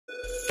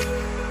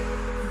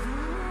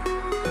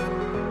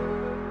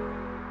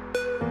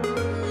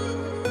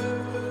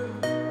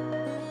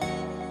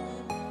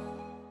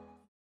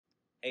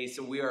Hey,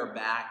 so we are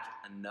back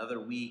another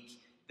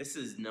week. This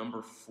is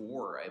number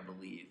 4, I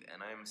believe,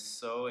 and I'm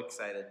so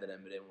excited that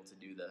I've been able to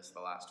do this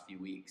the last few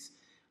weeks.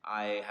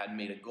 I had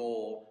made a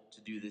goal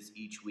to do this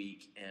each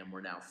week, and we're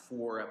now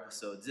 4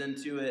 episodes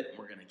into it, and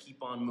we're going to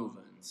keep on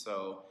moving.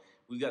 So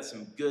we've got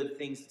some good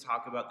things to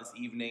talk about this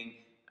evening.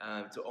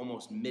 It's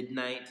almost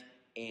midnight,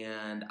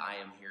 and I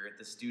am here at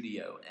the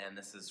studio, and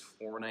this is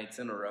 4 nights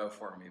in a row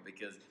for me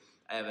because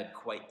I have had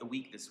quite the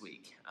week this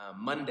week.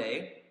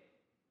 Monday,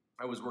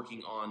 I was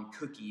working on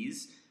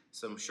cookies,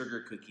 some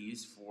sugar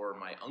cookies for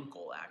my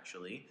uncle,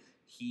 actually.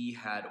 He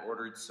had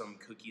ordered some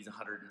cookies,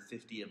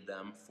 150 of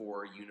them,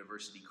 for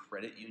University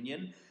Credit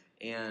Union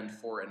and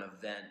for an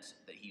event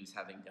that he was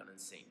having down in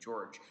St.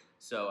 George.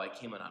 So I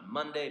came in on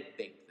Monday,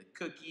 baked the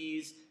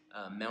cookies,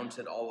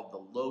 mounted all of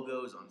the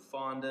logos on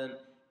fondant,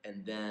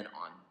 and then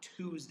on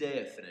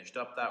Tuesday I finished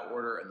up that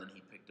order, and then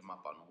he picked them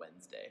up on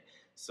Wednesday.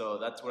 So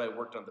that's what I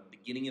worked on at the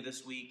beginning of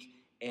this week,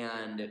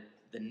 and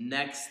the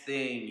next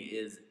thing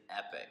is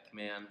epic,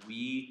 man.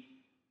 We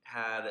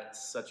had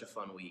such a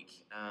fun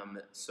week.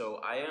 So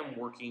I am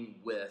working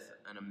with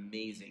an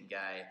amazing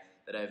guy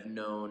that I've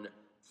known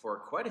for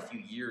quite a few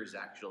years,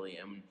 actually,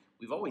 and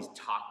we've always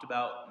talked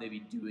about maybe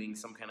doing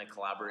some kind of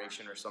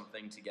collaboration or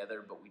something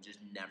together, but we just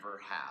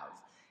never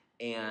have.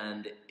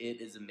 And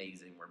it is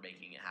amazing. We're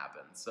making it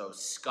happen. So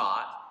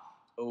Scott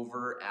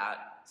over at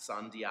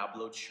San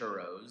Diablo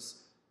Churros,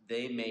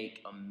 they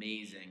make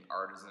amazing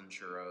artisan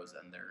churros,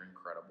 and they're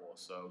incredible.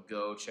 So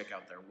go check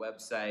out their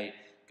website.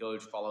 Go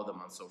follow them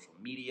on social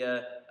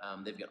media.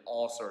 They've got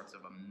all sorts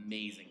of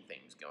amazing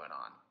things going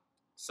on.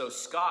 So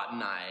Scott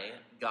and I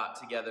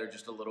got together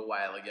just a little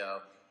while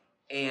ago,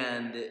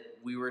 and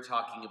we were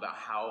talking about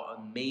how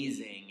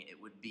amazing it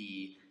would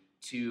be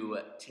to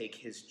take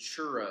his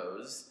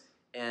churros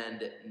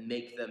and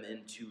make them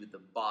into the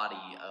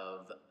body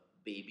of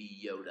Baby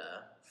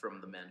Yoda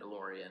from The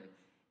Mandalorian,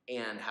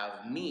 and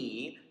have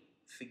me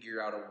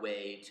figure out a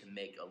way to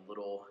make a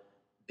little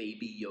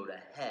Baby Yoda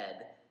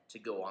head to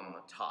go on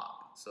the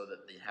top, so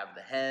that they have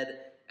the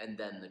head, and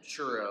then the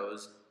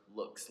churros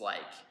looks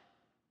like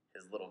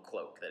his little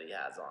cloak that he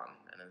has on,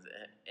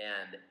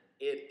 and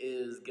it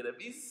is gonna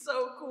be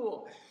so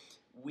cool.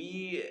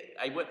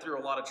 I went through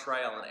a lot of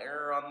trial and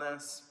error on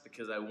this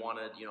because I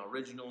wanted,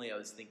 originally I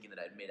was thinking that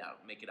I'd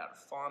make it out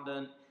of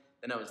fondant,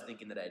 then I was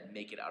thinking that I'd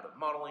make it out of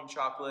modeling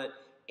chocolate,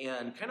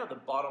 and kind of the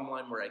bottom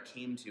line where I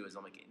came to is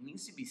I'm like, it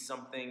needs to be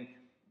something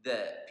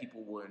that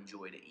people will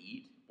enjoy to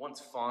eat. Once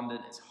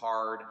fondant is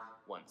hard,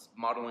 once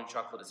modeling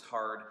chocolate is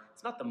hard,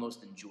 it's not the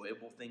most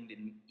enjoyable thing to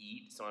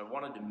eat, so I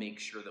wanted to make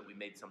sure that we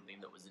made something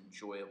that was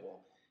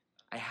enjoyable.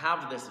 I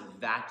have this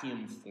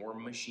vacuum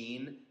form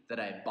machine that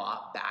I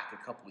bought back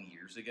a couple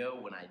years ago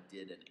when I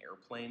did an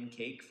airplane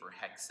cake for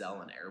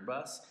Hexcel and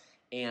Airbus,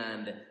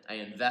 and I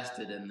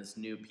invested in this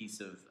new piece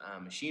of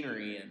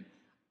machinery, and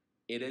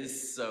it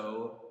is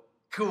so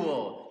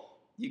cool.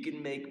 You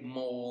can make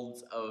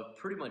molds of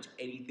pretty much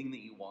anything that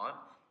you want,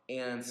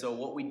 and so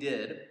what we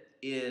did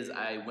is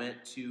I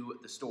went to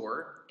the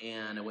store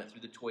and I went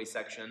through the toy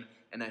section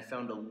and I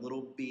found a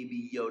little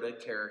Baby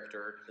Yoda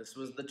character. This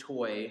was the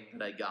toy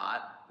that I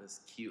got,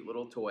 this cute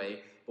little toy.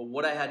 But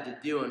what I had to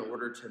do in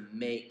order to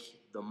make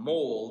the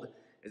mold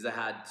is I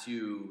had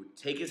to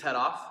take his head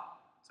off,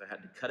 so I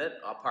had to cut it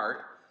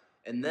apart,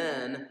 and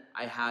then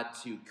I had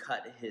to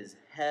cut his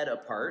head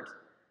apart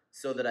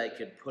so that I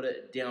could put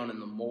it down in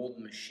the mold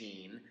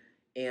machine,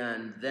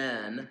 and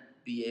then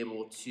be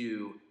able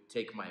to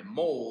take my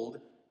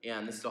mold,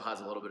 and this still has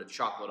a little bit of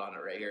chocolate on it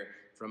right here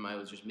from I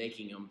was just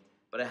making them.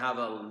 But I have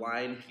a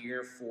line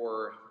here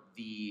for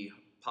the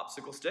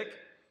popsicle stick,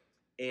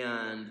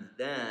 and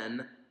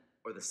then,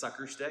 or the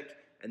sucker stick,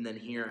 and then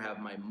here I have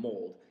my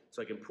mold.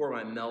 So I can pour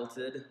my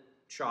melted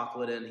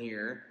chocolate in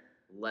here,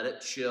 let it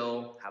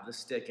chill, have the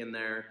stick in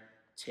there,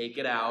 take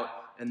it out,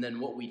 and then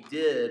what we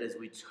did is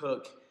we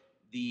took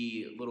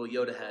the little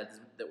Yoda heads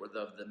that were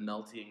the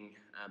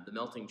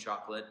melting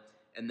chocolate,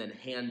 and then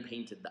hand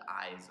painted the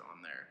eyes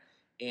on there.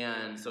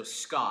 And so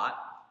Scott,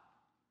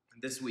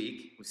 this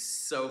week, was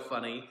so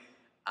funny.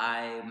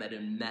 I met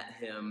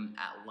him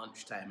at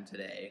lunchtime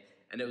today,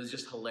 and it was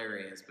just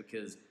hilarious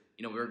because,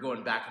 we were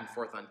going back and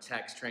forth on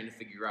text trying to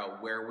figure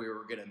out where we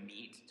were gonna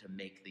meet to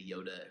make the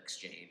Yoda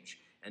exchange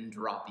and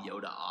drop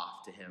Yoda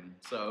off to him.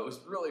 So it was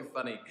really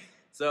funny.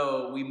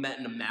 So we met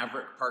in a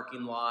Maverick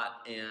parking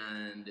lot,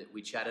 and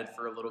we chatted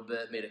for a little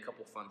bit, made a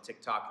couple fun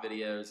TikTok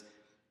videos,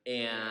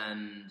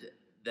 and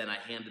then I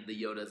handed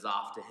the Yodas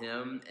off to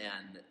him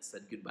and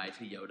said goodbye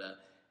to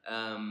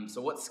Yoda.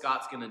 So what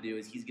Scott's going to do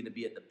is he's going to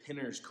be at the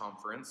Pinners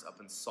Conference up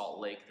in Salt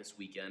Lake this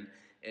weekend,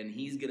 and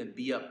he's going to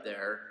be up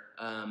there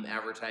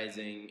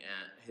advertising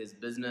his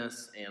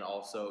business and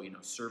also,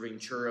 serving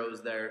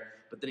churros there.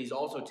 But then he's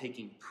also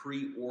taking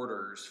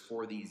pre-orders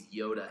for these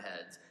Yoda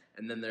heads,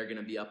 and then they're going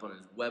to be up on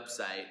his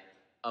website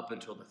up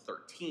until the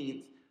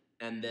 13th,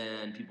 and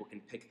then people can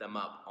pick them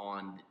up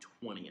on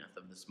the 20th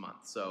of this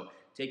month. So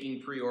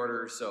taking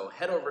pre-orders, so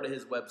head over to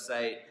his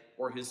website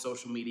or his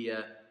social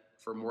media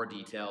for more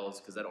details,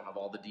 because I don't have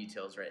all the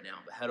details right now,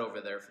 but head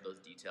over there for those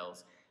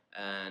details.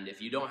 And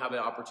if you don't have an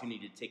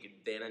opportunity to take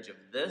advantage of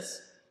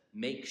this,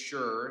 make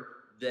sure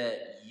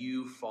that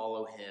you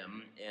follow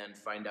him and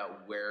find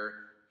out where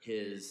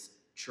his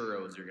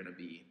churros are gonna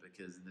be,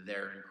 because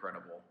they're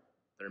incredible.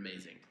 They're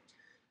amazing.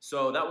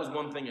 So that was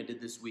one thing I did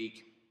this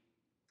week,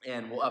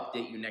 and we'll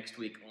update you next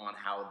week on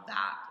how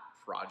that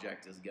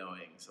project is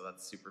going. So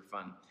that's super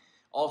fun.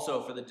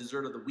 Also, for the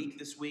dessert of the week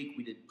this week,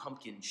 we did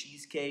pumpkin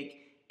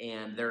cheesecake,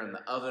 and they're in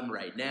the oven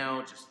right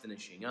now, just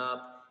finishing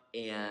up,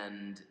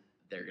 and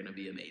they're gonna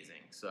be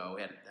amazing. So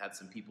we had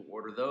some people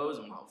order those,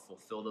 and we'll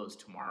fulfill those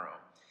tomorrow.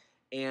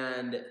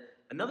 And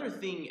another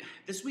thing,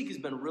 this week has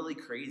been really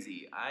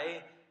crazy.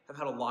 I have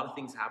had a lot of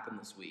things happen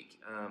this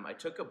week. I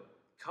took a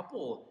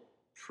couple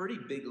pretty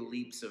big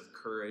leaps of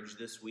courage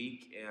this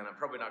week, and I'm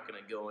probably not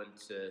going to go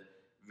into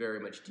very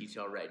much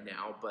detail right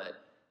now,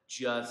 but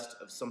just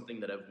of something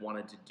that I've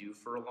wanted to do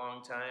for a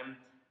long time,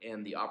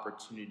 and the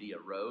opportunity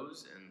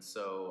arose, and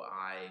so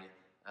I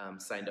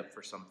signed up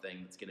for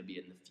something that's going to be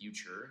in the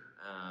future,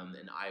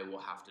 and I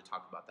will have to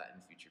talk about that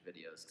in future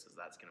videos, because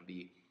that's going to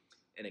be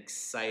an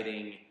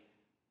exciting,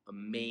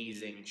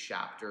 amazing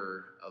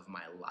chapter of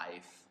my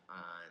life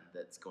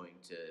that's going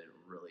to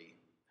really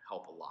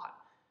help a lot.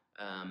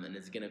 And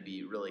it's going to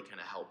be really kind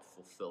of help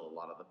fulfill a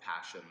lot of the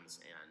passions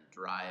and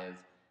drive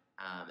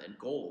and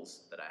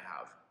goals that I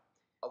have.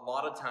 A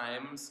lot of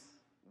times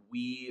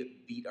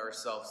we beat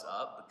ourselves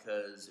up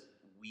because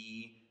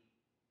we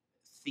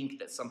think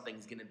that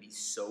something's going to be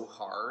so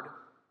hard,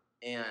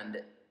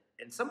 and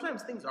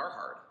sometimes things are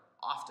hard.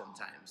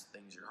 Oftentimes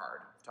things are hard.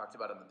 I've talked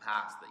about in the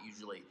past that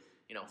usually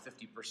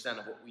 50%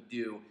 of what we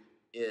do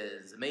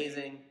is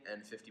amazing,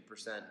 and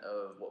 50%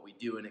 of what we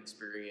do and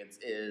experience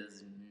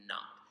is not.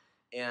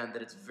 And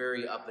that it's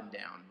very up and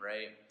down,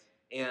 right?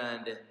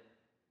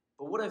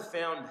 But what I've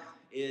found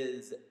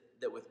is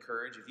that with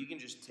courage, if you can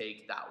just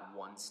take that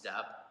one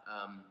step,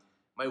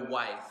 my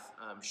wife,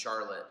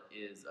 Charlotte,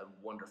 is a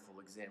wonderful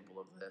example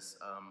of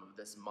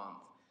this month.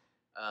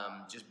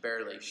 Just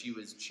barely, she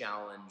was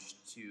challenged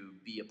to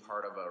be a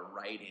part of a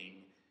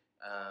writing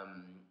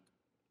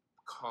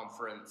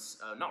conference,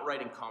 not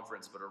writing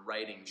conference, but a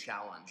writing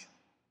challenge.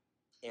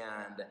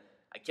 And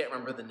I can't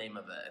remember the name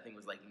of it. I think it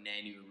was like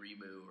Nanu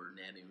Rimu or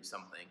Nanu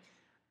something.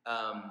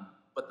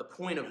 But the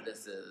point of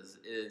this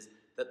is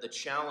that the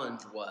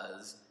challenge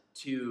was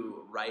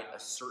to write a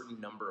certain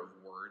number of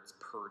words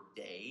per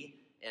day,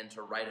 and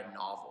to write a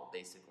novel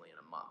basically in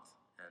a month.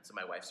 And so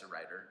my wife's a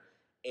writer,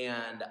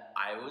 and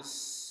I was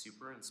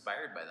super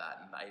inspired by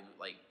that.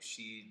 And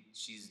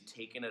she's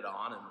taken it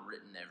on and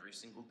written every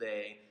single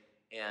day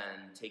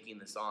and taking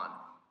this on.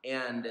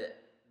 And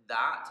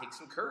that takes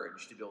some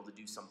courage to be able to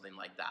do something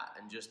like that,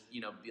 and just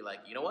be like,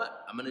 you know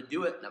what, I'm gonna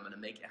do it, and I'm gonna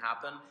make it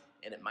happen.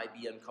 And it might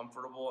be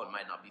uncomfortable, it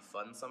might not be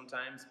fun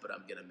sometimes, but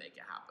I'm gonna make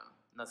it happen.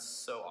 And that's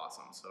so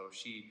awesome. So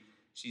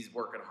she's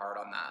working hard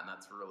on that, and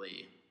that's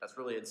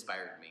really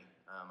inspired me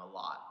a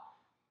lot.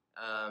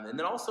 And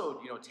then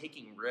also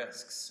taking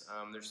risks.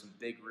 There's some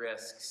big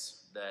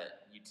risks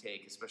that you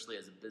take, especially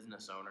as a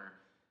business owner.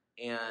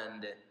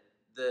 And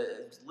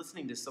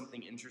listening to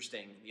something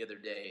interesting the other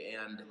day,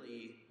 and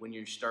when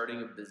you're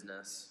starting a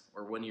business,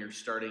 or when you're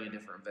starting a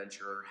different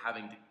venture, or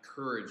having the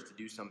courage to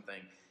do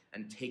something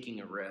and taking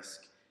a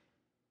risk,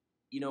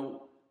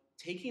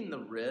 taking the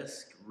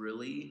risk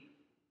really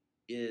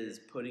is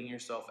putting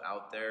yourself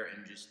out there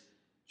and just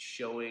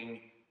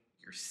showing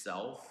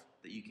yourself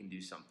that you can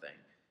do something.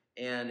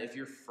 And if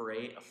you're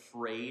afraid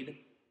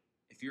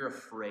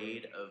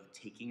of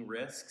taking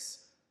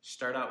risks,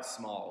 start out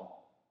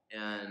small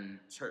and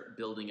start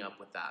building up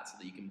with that, so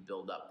that you can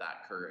build up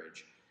that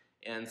courage.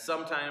 And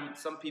sometimes,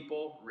 some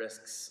people,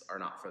 risks are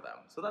not for them,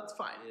 so that's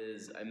fine.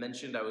 As I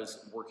mentioned, I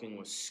was working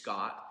with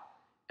Scott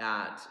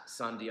at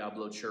San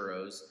Diablo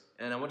Churros,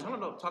 and I want to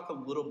talk a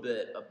little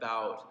bit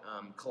about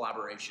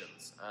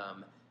collaborations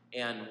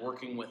and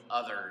working with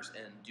others,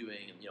 and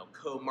doing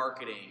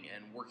co-marketing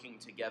and working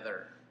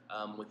together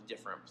with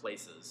different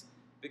places,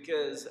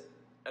 because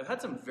I've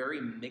had some very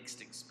mixed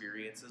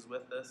experiences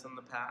with this in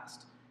the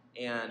past.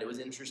 And it was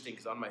interesting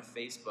because on my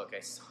Facebook I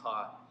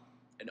saw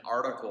an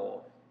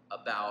article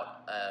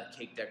about a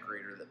cake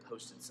decorator that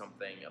posted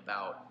something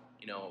about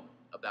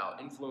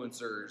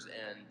influencers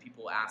and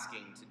people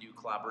asking to do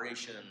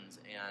collaborations,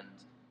 and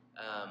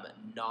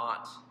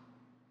not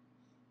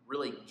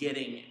really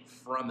getting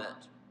from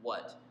it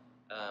what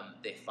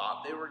they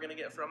thought they were going to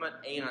get from it,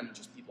 and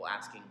just people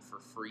asking for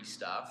free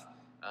stuff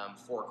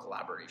for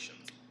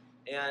collaborations.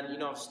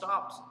 And I've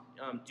stopped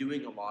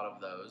doing a lot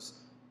of those.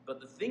 But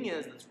the thing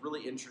is that's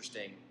really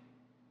interesting,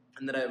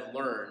 and that I've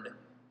learned,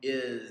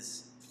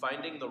 is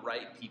finding the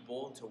right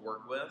people to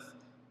work with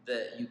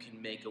that you can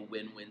make a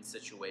win-win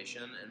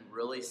situation, and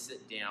really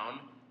sit down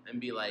and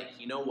be like,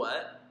 you know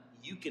what,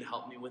 you can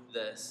help me with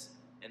this,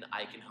 and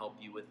I can help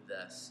you with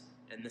this,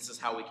 and this is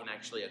how we can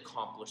actually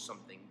accomplish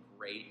something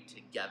great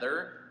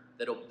together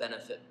that'll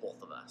benefit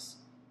both of us.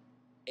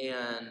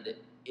 And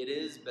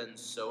it has been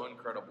so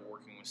incredible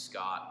working with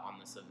Scott on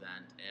this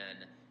event,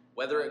 and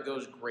whether it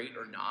goes great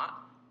or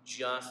not,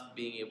 just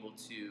being able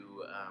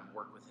to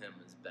work with him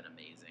has been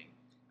amazing.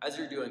 as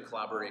you're doing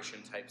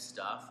collaboration type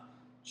stuff,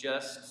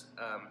 just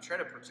try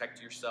to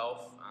protect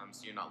yourself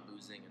so you're not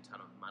losing a ton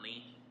of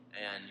money,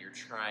 and you're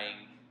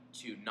trying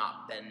to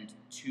not bend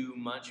too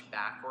much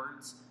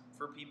backwards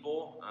for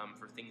people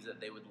for things that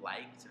they would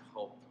like to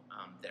help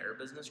their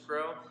business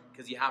grow.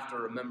 Because you have to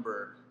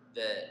remember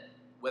that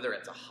whether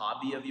it's a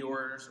hobby of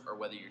yours or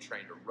whether you're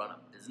trying to run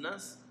a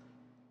business,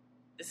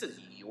 this is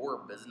your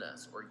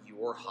business or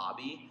your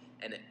hobby,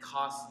 and it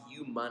costs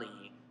you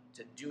money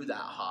to do that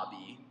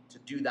hobby, to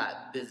do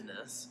that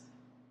business,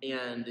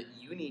 and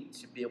you need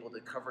to be able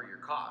to cover your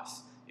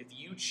costs. If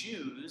you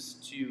choose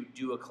to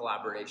do a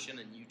collaboration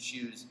and you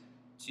choose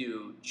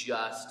to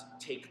just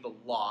take the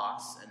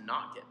loss and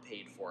not get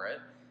paid for it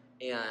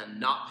and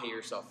not pay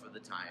yourself for the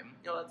time,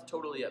 that's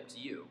totally up to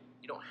you.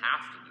 You don't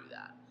have to do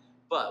that.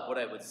 But what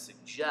I would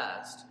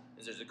suggest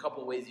is there's a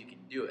couple ways you can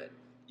do it.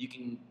 You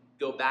can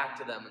go back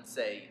to them and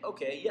say,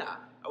 okay, yeah,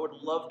 I would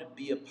love to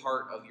be a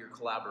part of your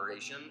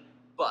collaboration,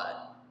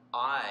 but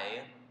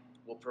I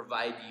will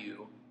provide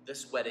you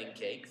this wedding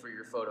cake for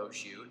your photo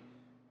shoot,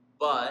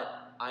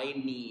 but I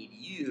need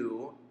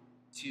you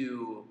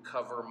to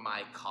cover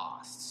my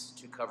costs,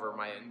 to cover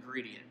my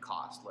ingredient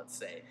cost, let's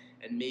say.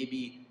 And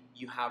maybe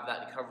you have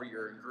that to cover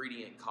your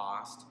ingredient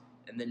cost,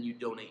 and then you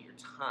donate your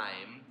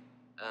time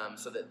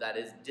so that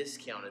is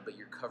discounted, but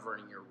you're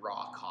covering your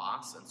raw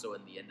costs. And so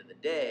in the end of the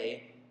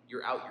day,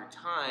 you're out your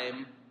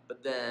time,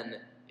 but then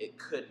it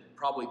could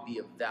probably be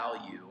of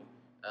value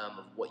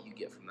of what you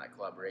get from that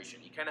collaboration.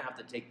 You kind of have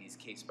to take these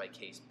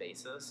case-by-case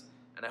basis,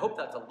 and I hope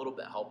that's a little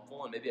bit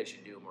helpful, and maybe I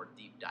should do a more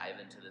deep dive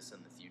into this in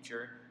the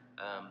future,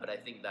 but I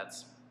think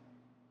that's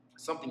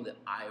something that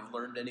I've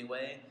learned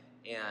anyway,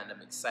 and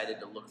I'm excited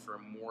to look for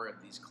more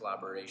of these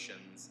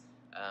collaborations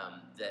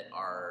that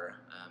are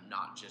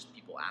not just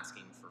people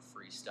asking for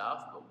free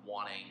stuff, but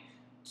wanting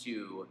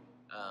to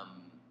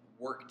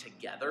work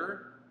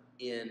together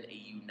in a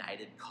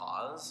united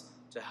cause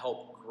to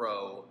help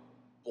grow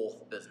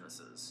both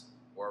businesses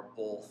or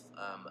both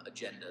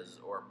agendas,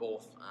 or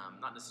both,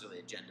 not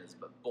necessarily agendas,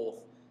 but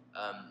both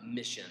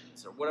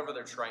missions or whatever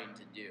they're trying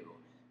to do.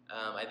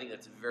 I think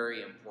that's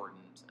very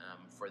important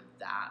for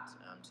that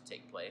to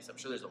take place. I'm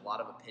sure there's a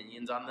lot of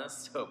opinions on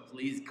this, so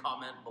please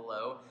comment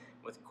below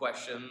with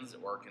questions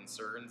or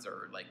concerns,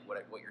 or like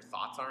what your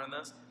thoughts are on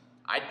this.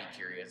 I'd be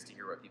curious to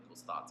hear what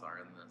people's thoughts are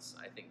on this.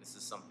 I think this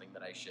is something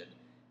that I should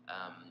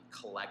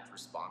collect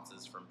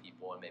responses from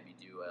people and maybe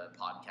do a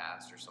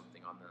podcast or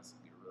something on this.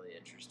 It'd be really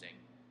interesting.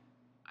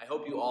 I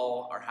hope you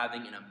all are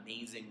having an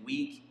amazing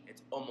week.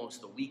 It's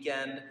almost the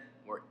weekend.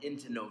 We're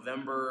into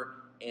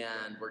November,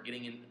 and we're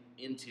getting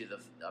into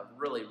a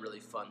really,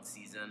 really fun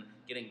season,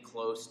 getting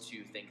close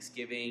to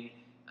Thanksgiving.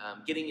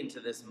 Getting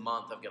into this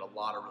month, I've got a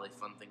lot of really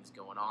fun things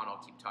going on.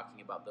 I'll keep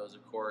talking about those,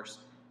 of course.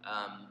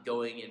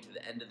 Going into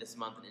the end of this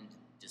month and into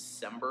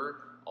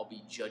December, I'll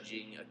be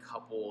judging a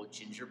couple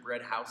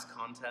gingerbread house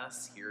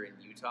contests here in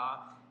Utah,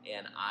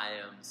 and I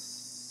am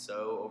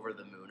so over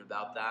the moon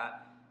about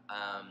that.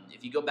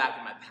 If you go back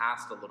in my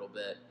past a little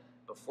bit,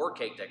 before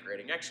cake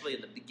decorating, actually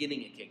in the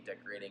beginning of cake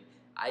decorating,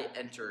 I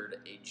entered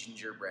a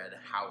gingerbread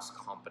house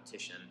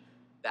competition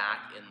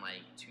back in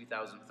like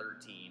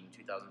 2013,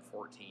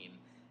 2014,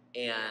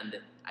 and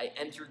I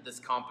entered this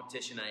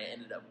competition and I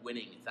ended up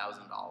winning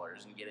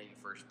 $1,000 and getting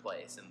first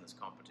place in this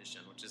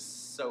competition, which is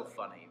so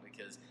funny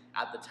because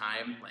at the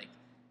time, like,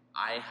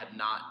 I had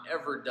not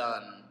ever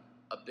done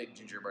a big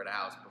gingerbread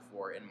house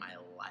before in my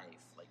life.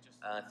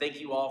 Thank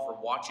you all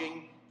for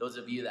watching. Those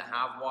of you that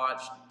have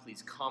watched,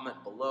 please comment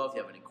below if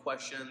you have any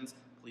questions.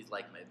 Please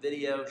like my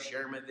video,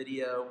 share my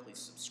video, please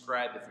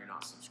subscribe if you're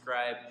not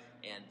subscribed,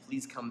 and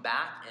please come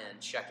back and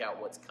check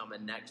out what's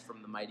coming next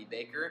from the Mighty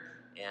Baker.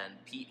 And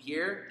Pete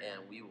here,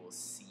 and we will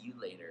see you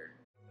later.